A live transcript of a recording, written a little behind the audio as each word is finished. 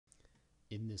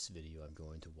In this video, I'm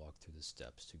going to walk through the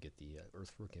steps to get the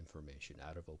Earthwork information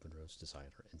out of OpenRose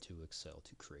Designer into Excel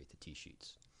to create the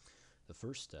T-sheets. The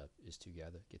first step is to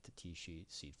get the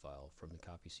T-sheet seed file from the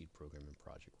copy seed program in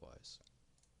ProjectWise.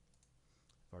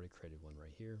 I've already created one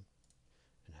right here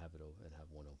and have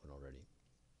one open already.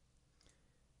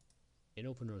 In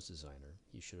OpenRose Designer,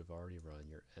 you should have already run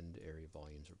your end area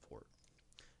volumes report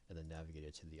and then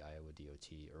navigated to the Iowa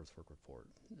DOT Earthwork report,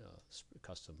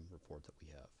 custom report that we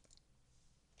have.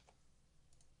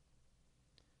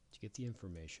 To get the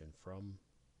information from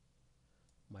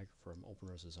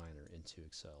OpenRose Designer into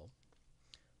Excel,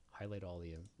 highlight all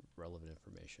the relevant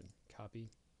information, copy,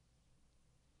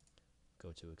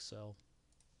 go to Excel,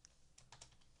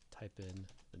 type in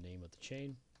the name of the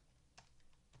chain,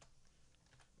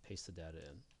 paste the data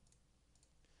in.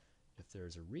 If there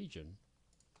is a region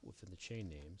within the chain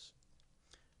names,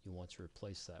 you want to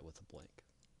replace that with a blank.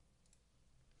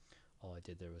 All I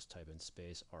did there was type in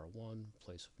space R1,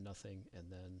 replace with nothing, and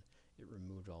then it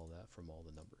removed all that from all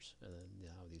the numbers. And then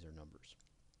now these are numbers.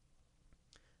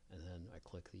 And then I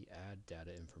click the Add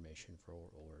Data Information for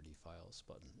ORD Files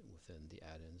button within the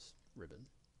Add-ins ribbon.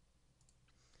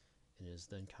 And it is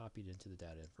then copied into the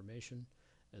data information,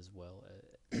 as well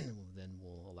as then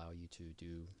will allow you to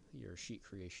do your sheet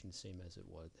creation same as it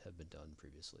would have been done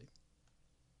previously.